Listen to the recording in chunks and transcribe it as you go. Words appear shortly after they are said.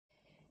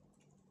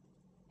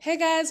Hey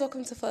guys,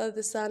 welcome to Follow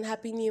the Sun.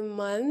 Happy new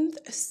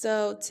month.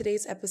 So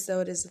today's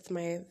episode is with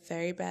my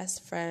very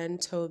best friend,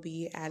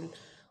 Toby, and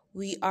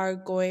we are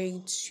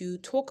going to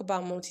talk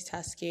about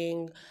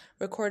multitasking,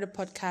 record a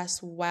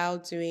podcast while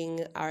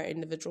doing our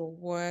individual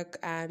work,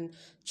 and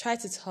try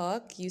to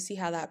talk. You see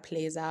how that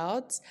plays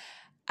out.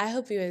 I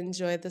hope you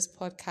enjoy this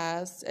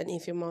podcast, and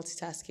if you're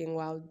multitasking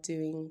while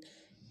doing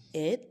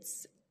it,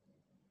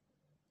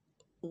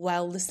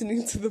 while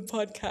listening to the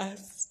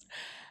podcast,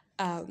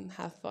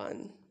 have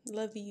fun.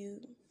 Love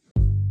you.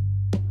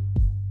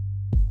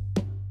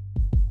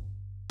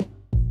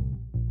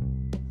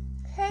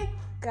 Hey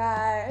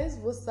guys,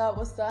 what's up?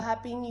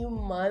 Happy new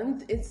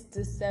month. It's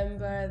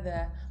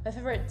December, my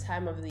favorite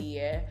time of the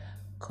year,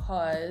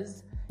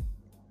 cause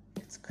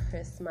it's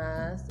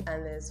Christmas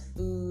and there's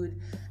food,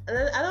 and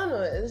then I don't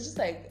know, it's just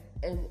like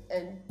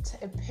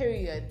a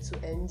period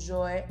to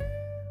enjoy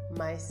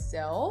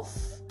myself.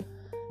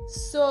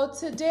 So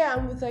today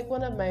I'm with like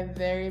one of my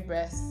very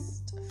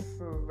best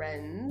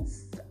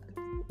friends,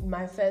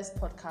 my first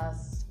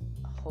podcast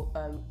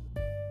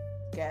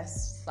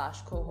guest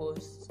 /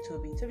 co-host,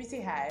 Toby. Toby,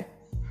 say hi.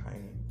 Hi.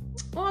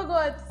 Oh my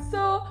god,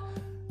 so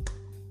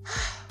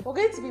we're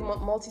going to be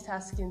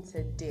multitasking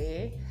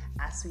today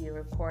as we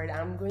record.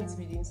 I'm going to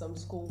be doing some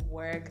school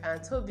work,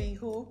 and Toby,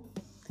 who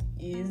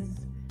is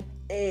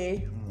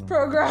a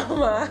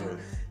programmer.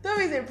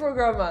 Toby is a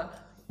programmer.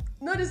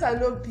 Notice I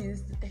know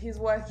peace. He's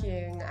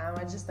working and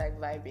we're just like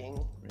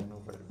vibing. We're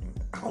not vibing.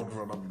 I would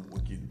rather be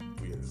working.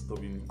 We're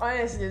disturbing.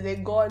 Honestly, there's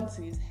a gun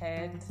to his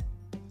head.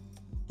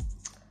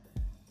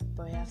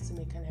 But we have to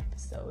make an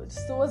episode.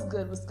 So what's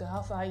good?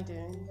 How far are you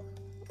doing?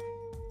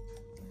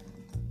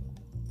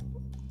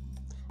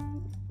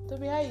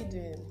 Toby, how you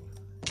doing?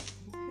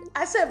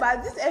 I said,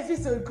 but this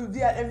episode could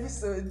be an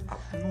episode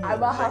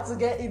about how to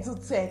get into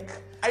tech.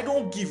 I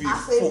don't give a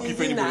fuck if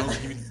anybody else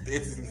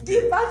gives it.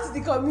 Give back to the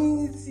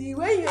community.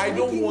 When you're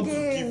making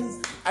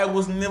games. I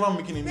was never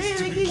making any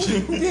stupid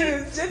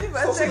games.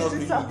 Jennifer, check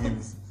this out.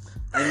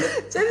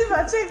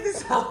 Jennifer, check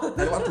this out. I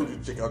never told you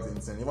to check out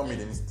anything. I never made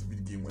any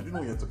stupid game. I don't know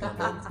what you're talking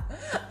about.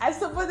 I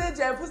supported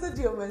you. I posted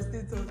you on my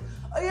status.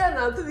 Oh yeah,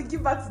 now to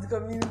give back to the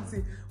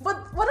community. But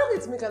we're not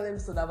going to make an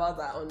episode about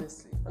that,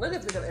 honestly. We're not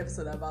going to make an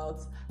episode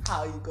about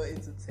how you got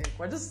into tech.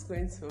 We're just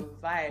going to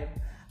vibe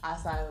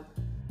as I'm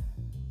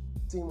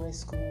doing my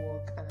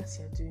schoolwork and as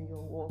you're doing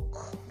your work.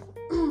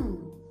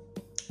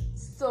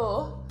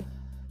 So,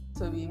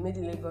 Toby, made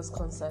the Lagos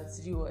concert.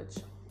 Did you watch?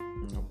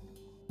 No.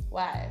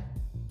 Why?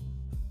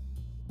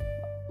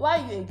 Why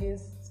are you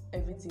against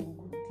everything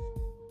good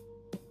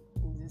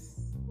in this?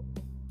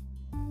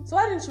 So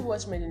why didn't you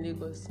watch Made in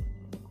Lagos?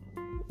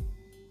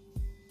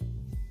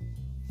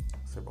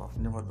 So, I've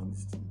never done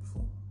this thing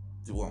before.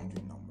 See what I'm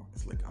doing now.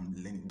 It's like I'm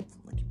learning it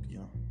like a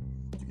piano.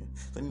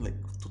 So I need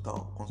like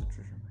total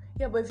concentration.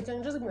 Yeah, but if you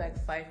can just give me like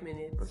 5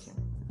 minutes, Okay.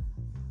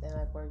 then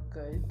like we're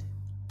good.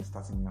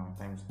 Starting now,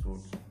 times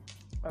 12.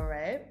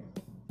 Alright.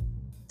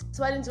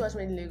 So why didn't you watch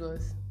Made in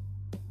Lagos?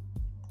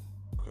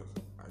 Because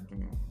I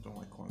don't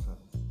like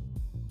concerts.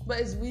 But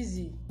it's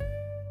Wheezy.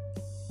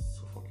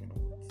 So fucking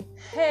old.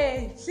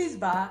 Hey, please,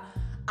 ba.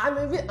 I'm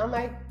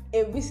like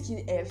a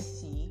Whiskey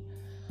FC.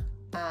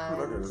 That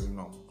guy doesn't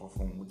know how to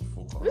perform with the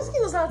folk. Whiskey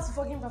knows how to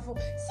fucking perform.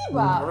 See, ba.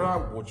 I'd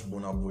rather watch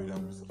Burna Boy than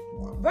Mr.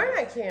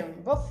 Burna came,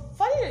 but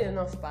funny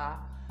enough, ba,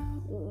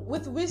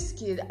 with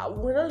Whiskey,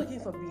 we're not looking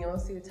for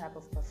Beyonce type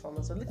of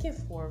performance. We're looking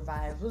for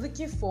vibes. We're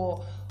looking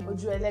for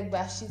Ojuelegba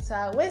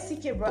Bashita. When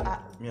CK brought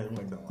out, I don't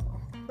like that one.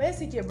 when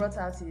CK brought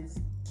out his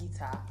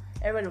guitar,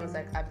 everybody was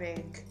like,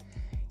 "Abeg,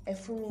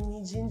 Efumi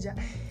ni ginger."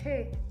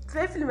 Hey,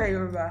 can I feel my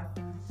Yoruba?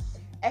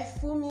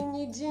 Efumi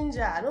ni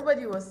ginger.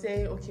 Nobody was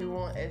saying, "Okay, we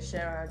want a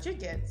share." Do you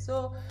get?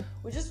 So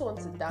we just want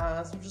to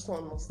dance. We just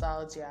want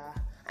nostalgia.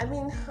 I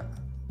mean,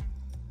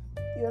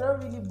 you're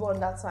not really born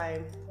that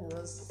time. He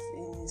was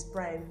in his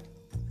prime.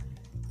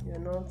 You're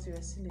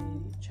still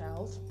a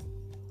child.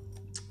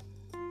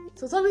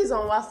 So Toby's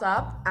on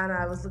WhatsApp and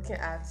I was looking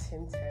at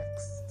him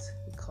text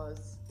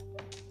because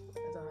I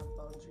don't have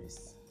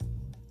boundaries.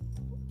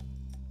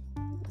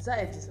 Is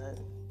that a design?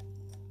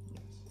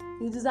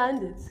 Yes. You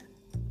designed it?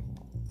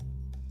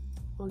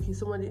 Okay,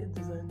 somebody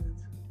designed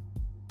it.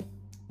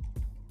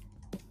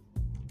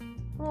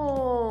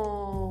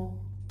 Oh.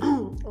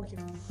 Okay.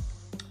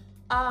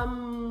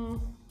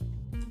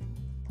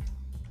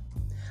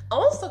 I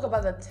want to talk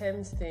about the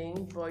Thames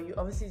thing, but you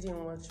obviously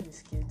didn't watch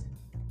Wizkid.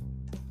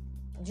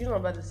 Do you know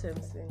about the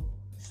Thames thing?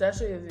 Should I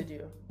show you a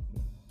video?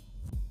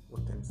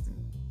 What Thames thing?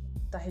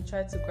 That he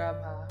tried to grab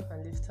her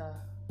and lift her,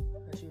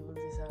 and she removed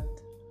his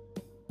hand.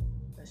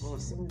 And she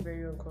seemed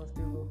very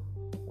uncomfortable.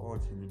 Why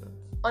would he do that?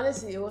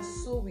 Honestly, it was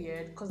so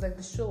weird because like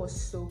the show was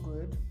so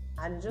good,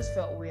 and it just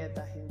felt weird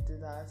that he would do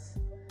that.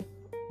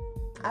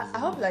 I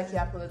hope like he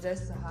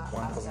apologized to her.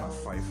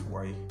 1005,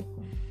 why?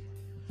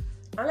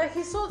 And like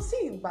he's so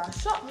but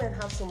short men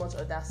have so much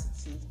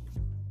audacity.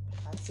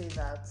 I'd say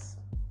that.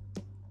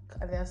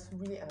 And they're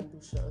really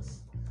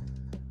ambitious.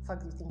 The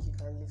fact you think you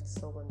can lift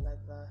someone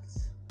like that.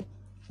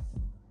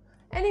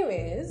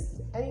 Anyways,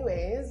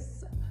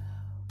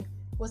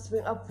 What's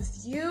been up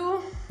with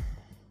you?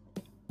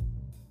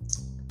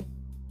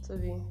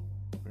 Toby.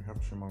 We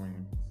have 3 more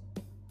minutes.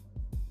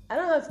 I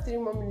don't have 3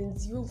 more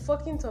minutes. You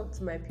fucking talk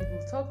to my people.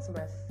 Talk to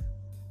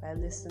my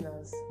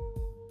listeners.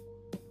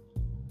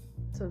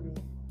 Toby.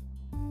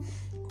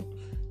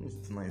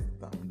 It's nice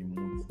that I'm in the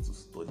mood to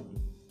study,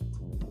 to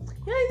work.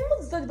 Yeah, you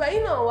want to study, but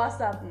you're not on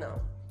WhatsApp now.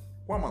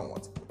 Why am I on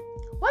WhatsApp?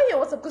 Why are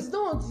you on WhatsApp? Because you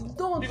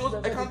don't want Because to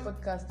I do the can't-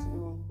 podcast with me.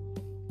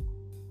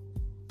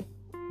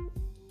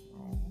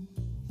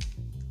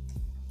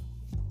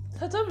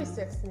 So don't be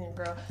texting,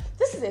 girl.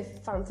 This is a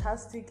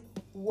fantastic,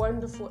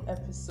 wonderful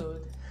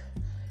episode.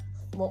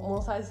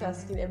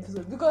 Multitasking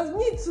episode. Because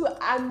me too,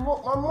 I'm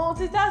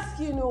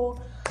multitasking,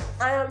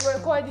 I am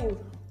recording.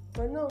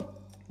 But no,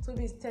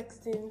 Toby's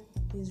texting.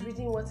 He's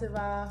reading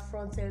whatever,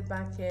 front end,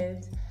 back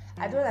end.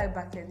 I don't like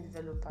back end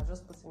developer,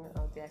 just putting it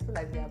out there. I feel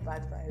like they are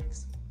bad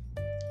vibes.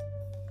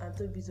 And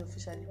Toby's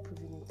officially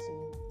proving it to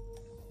me.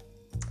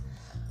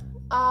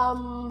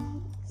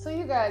 So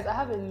you guys, I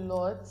have a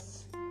lot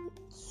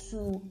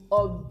to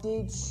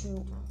update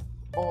you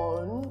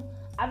on.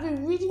 I've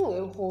been reading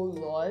a whole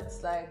lot.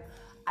 Like,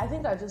 I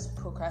think I just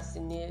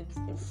procrastinate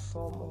in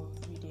form of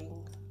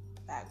reading.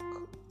 Like,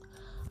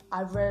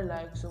 I've read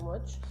like so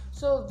much.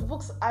 So the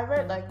books, I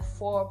read like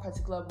 4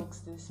 particular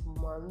books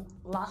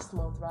last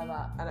month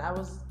rather, and I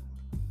was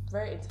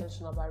very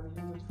intentional about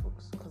reading those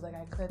books because like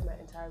I cleared my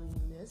entire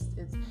reading list.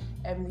 It's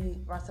Emily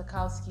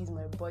Ratajkowski's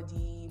My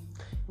Body,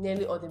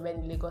 Nearly All the Men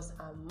in Lagos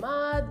Are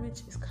Mad,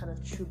 which is kind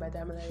of true by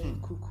Damilare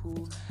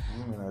Cuckoo.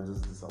 Women are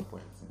just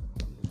disappointing.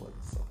 People are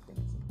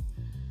disappointing.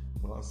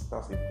 But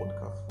that's a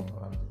podcast for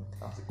now.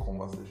 That's a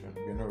conversation.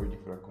 We're not ready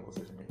for that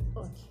conversation yet.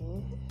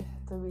 Okay.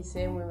 So we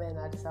say women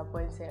are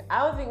disappointing.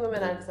 I don't think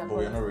women are disappointing. But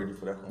we're not ready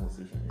for that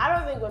conversation yet. I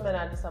don't think women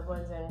are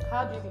disappointing.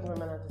 How do you think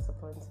women are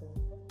disappointing?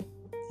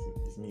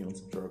 It's me on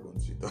drag on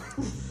Twitter.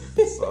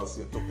 So I'll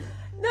see a topic.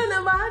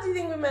 No, but how do you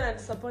think women are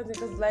disappointing?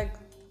 Because, like,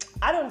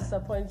 I don't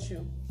disappoint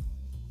you.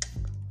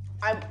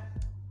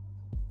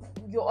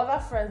 Your other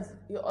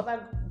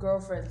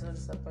girlfriends don't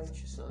disappoint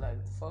you, so,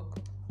 like, fuck.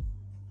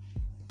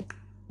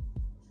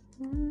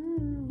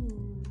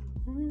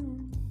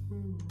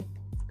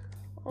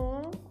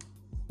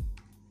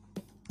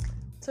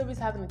 Toby's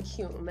having a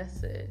cute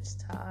message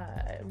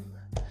time.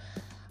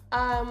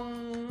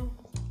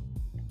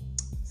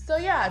 So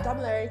yeah,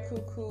 Damilare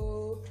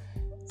Cuckoo,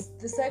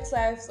 The Sex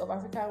Lives of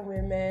African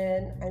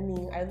Women. I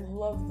mean, I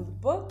love the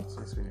book.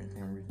 So explain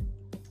anything I'm reading.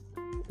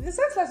 The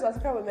Sex Lives of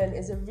African Women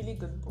is a really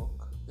good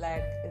book.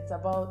 Like, it's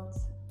about,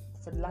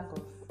 for the lack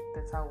of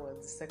better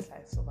words, sex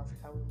lives of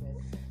African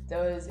women.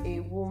 There was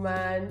a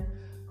woman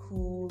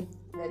who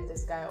met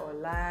this guy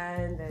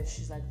online, and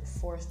she's like the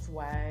 4th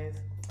wife.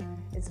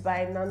 It's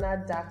by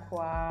Nana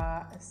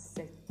Dakwa.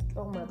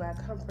 Oh my god,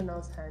 I can't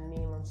pronounce her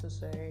name. I'm so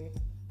sorry.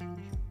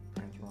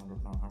 Thank you, round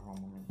up now. Have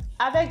 1 moment.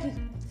 I beg you.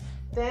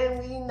 Then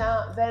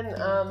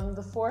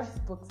the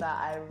 4th book that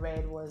I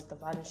read was The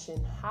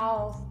Vanishing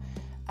Half.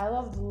 I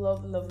love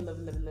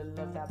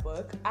that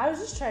book. I was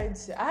just trying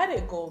to. I had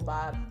a goal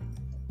back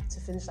to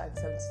finish like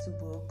 72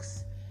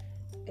 books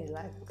in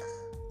like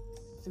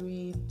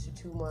 3 to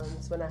 2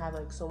 months when I had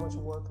like so much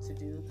work to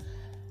do.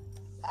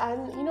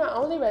 And I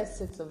only read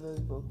 6 of those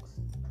books.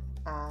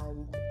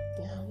 And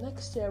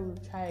next year we'll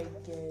try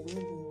again.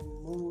 Maybe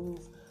we'll move.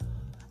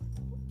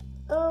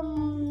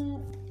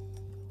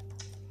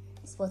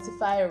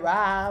 Spotify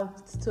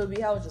Wrapped.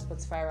 Toby, how was your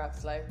Spotify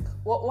Wrapped? Like,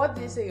 what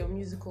did you say your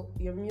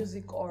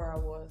music aura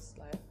was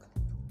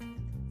like?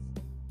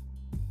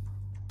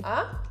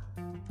 Huh?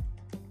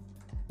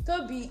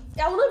 Toby,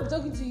 I will not be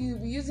talking to you. You'll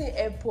be using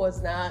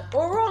AirPods now.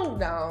 Or wrong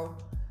now.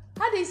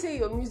 How do you say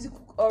your music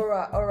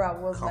aura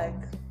was Calm.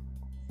 like?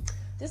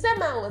 This man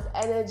was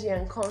energy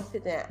and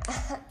confident.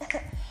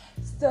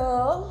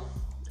 So,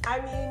 I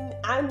mean,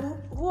 and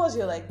who was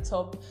your like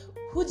top?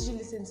 Who did you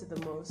listen to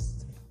the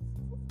most?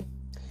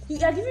 You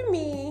give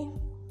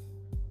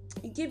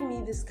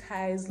me this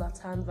Kai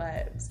Zlatan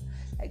vibes.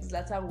 Like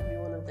Zlatan would be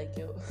one of like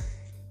your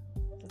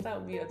Zlatan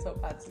would be your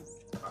top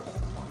artist.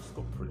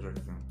 Stop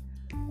projecting.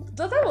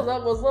 Zlatan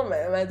was not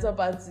my top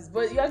artist,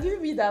 but you are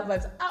giving me that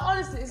vibes.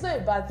 Honestly, it's not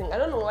a bad thing. I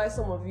don't know why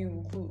some of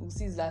you who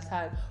see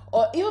Zlatan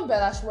or even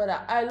Bella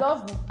Shmurda. I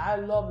love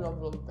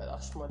Bella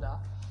Shmurda.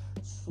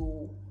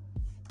 So,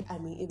 I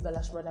mean, if Bella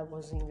Shmurda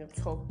was in your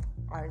top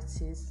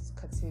artist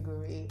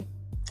category,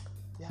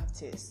 you have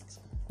taste.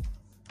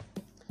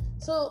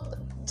 So,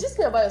 just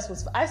me about your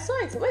Spotify. I saw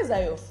it. Where's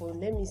that your phone?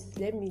 Let me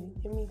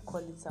call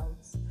it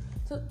out.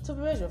 So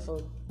where's your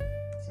phone?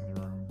 It's in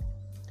the room.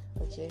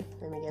 Okay,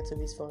 let me get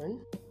Toby's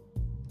phone.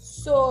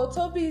 So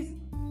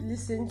Toby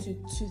listened to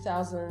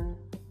 2000.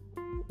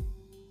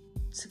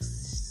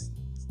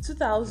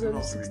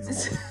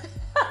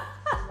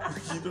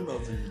 You don't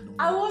have to read no.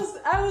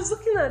 I was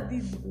looking at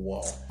the.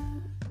 Wow.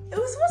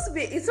 It's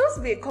supposed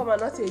to be a comma,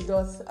 not a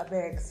dot. I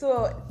beg.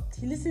 So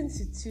he listened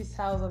to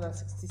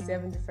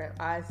 2,067 different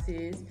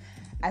artists.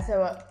 I said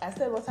what I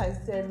said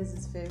was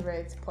his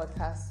favorite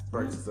podcast.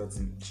 Right, that's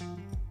in.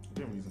 You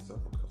don't listen to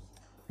that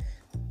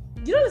podcast.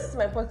 You don't listen to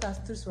my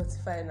podcast through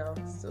Spotify now,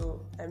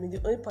 so I mean the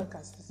only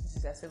podcast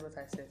is I said what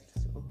I said.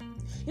 So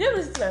you don't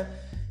listen to my.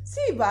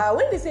 See, but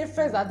when they say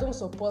friends that don't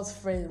support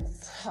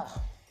friends,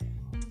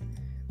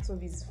 so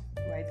it's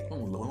right there.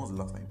 When was the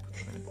last time you put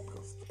on any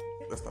podcast?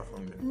 Let's start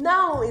from there.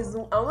 Now is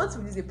I want to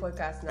release a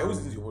podcast now. I always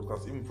listen to your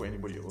podcast, even for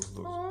anybody else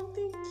does. Oh,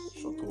 thank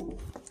Shut you.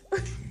 up.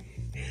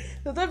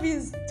 The top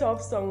is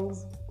top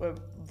songs were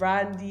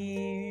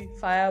Brandy,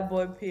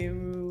 Fireboy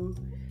Peru,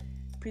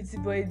 Pretty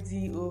Boy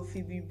D.O,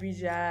 Phoebe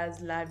Bridgers,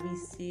 Labi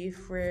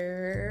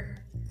Safer,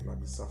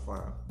 Labi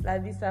Sapphire.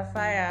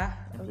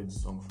 I I played the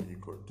song for you,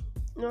 God.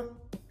 No,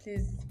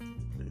 please.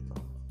 Play it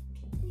out.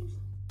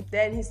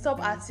 Then his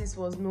top artist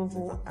was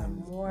Novo and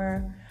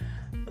more.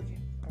 Okay,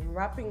 I'm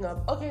wrapping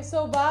up. Okay,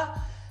 so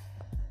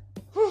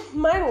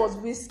mine was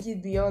Whiskey,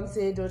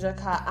 Beyonce, Doja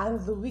Cat, and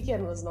The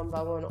Weeknd was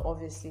number one,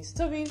 obviously.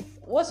 So, Toby,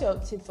 what's your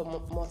tip for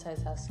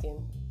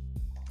multitasking?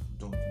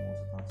 Don't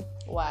multitask.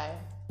 Why?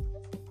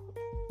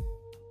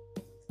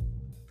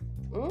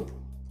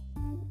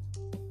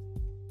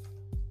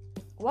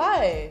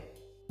 Why?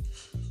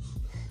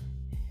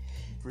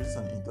 It's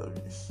an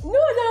interview.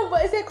 No,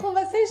 but it's a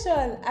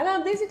conversation. And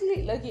I'm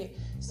basically, okay,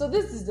 so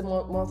this is the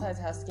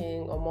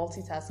multitasking or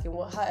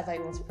multitasking, however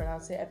you want to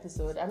pronounce it,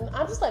 episode. And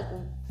I'm just like,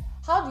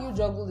 how do you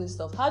juggle this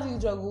stuff? How do you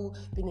juggle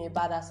being a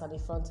badass on the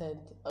front end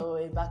or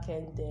a back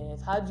end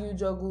dev? How do you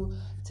juggle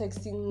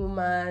texting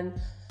woman,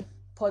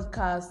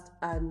 podcast,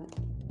 and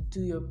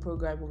do your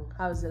programming?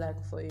 How is it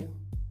like for you?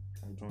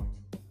 I don't.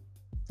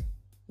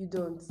 You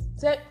don't.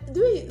 So do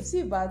you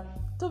see? But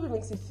Toby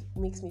makes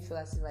me feel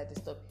as if I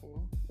disturb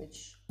him,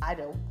 which I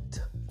don't.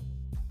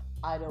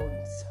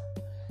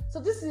 So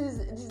this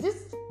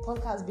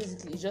podcast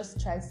basically is just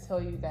trying to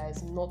tell you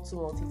guys not to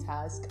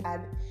multitask,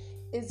 and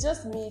it's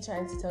just me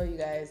trying to tell you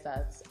guys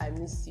that I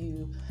miss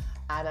you,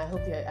 and I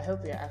hope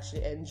you're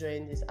actually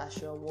enjoying this as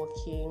you're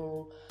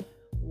walking.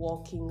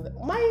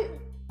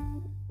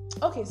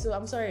 Okay, so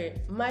I'm sorry.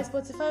 My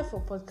Spotify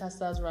for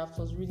podcasters Wrapped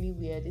was really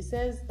weird. It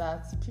says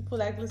that people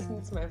like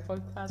listening to my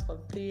podcast from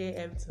 3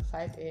 a.m. to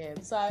 5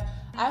 a.m. So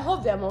I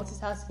hope they're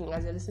multitasking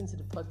as they're listening to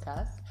the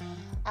podcast.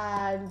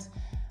 And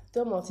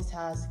don't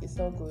multitask. It's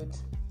not good.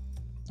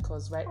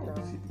 Because right now...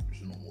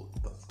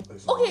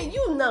 Okay,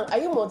 you now, are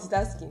you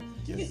multitasking?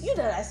 Yes. You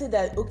that I said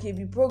that, okay,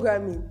 be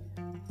programming,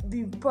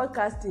 be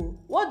podcasting.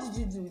 What did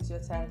you do with your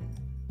time?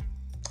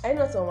 Are you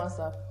not on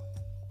WhatsApp?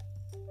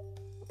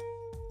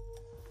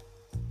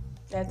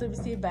 Yeah, Toby,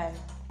 say bye.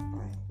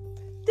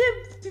 Tell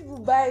people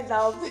bye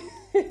now.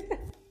 Tell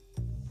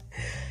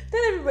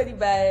everybody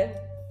bye.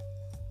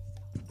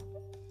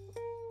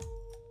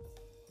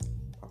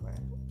 Bye.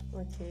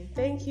 Okay,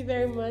 thank you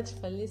very much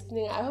for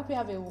listening. I hope you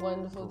have a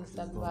wonderful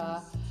December.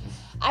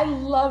 I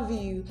love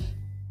you.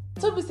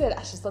 Toby said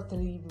I should stop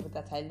telling you people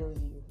that I love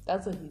you.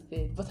 That's what he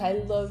said. But I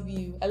love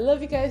you. I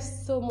love you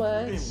guys so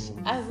much.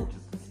 I don't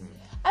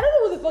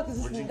know who the fuck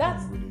is listening.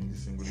 That's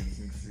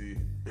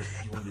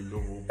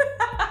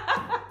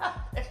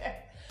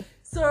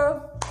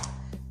so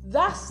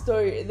that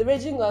story, the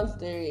Raging Gun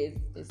story is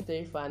a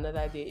story for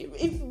another day.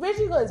 If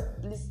Raging Gun is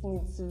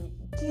listening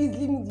to, please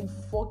leave me the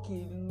fuck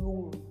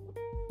alone.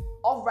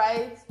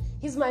 Alright?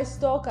 He's my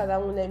stalker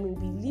that won't let me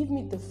be. Leave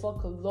me the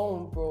fuck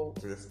alone, bro.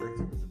 Respect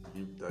him to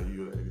believe that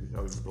you like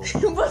how it's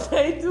done. But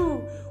I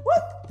do.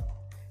 What?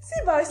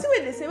 See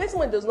when they say when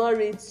someone does not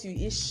rate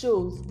you, it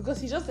shows. Because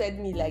he just said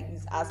me like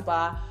this as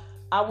per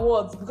and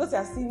what? Because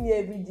you're seeing me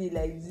every day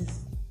like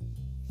this.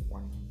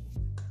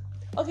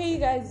 Okay, you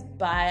guys,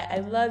 bye.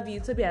 I love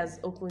you. Toby has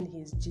opened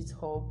his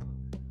GitHub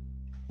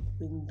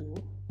window.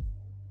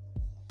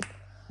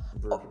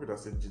 There are people that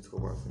say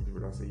GitHub and some people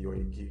that say you're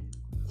a gay.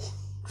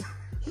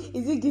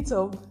 Is it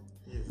GitHub?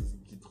 Yes, it's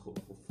GitHub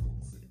for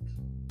fuck's sake.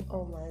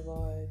 Oh my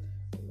god.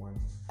 One.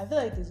 I feel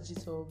like it's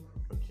GitHub.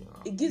 Okay.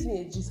 It gives me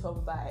a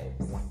GitHub vibe.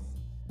 One.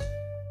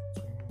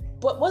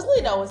 But wasn't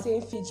it that I was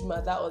saying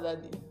Figma that other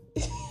day?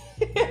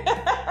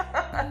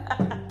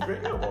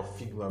 Bring about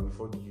Figma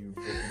before you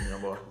fucking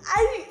about.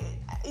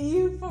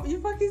 You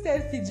fucking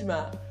said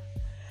Figma.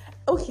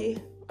 Okay.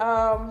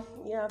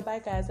 Yeah, bye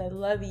guys. I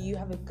love you.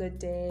 Have a good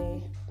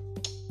day.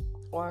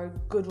 Or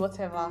good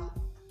whatever.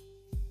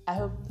 I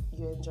hope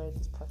you enjoyed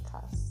this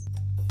podcast.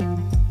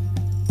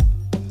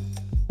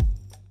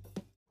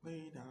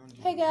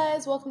 Hey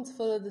guys, welcome to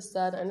Follow the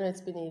Sun. I know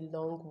it's been a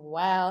long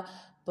while,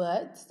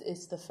 but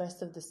it's the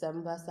 1st of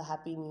December, so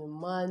happy new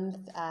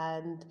month.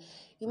 And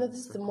this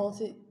is the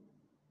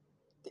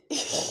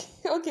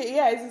okay,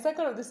 yeah, it's the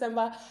 2nd of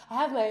December. I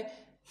have my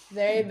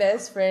very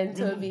best friend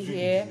Toby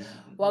here.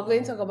 We're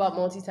going to talk about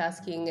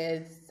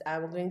multitasking.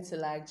 I'm going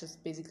to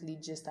just basically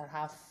just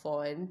have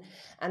fun.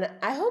 And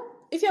I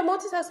hope if you're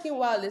multitasking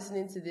while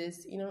listening to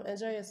this,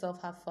 enjoy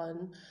yourself, have fun.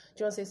 Do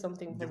you want to say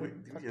something for the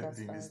podcast?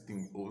 Doing this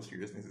thing, all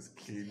seriousness is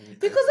killing me.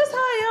 Because that's how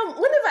I am.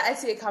 Whenever I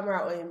see a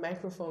camera or a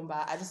microphone,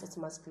 but I just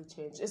automatically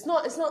change. It's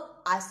not as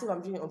if I'm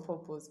doing it on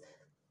purpose.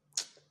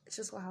 It's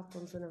just what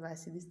happens whenever I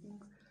see these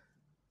things.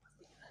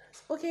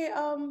 Okay,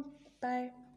 bye.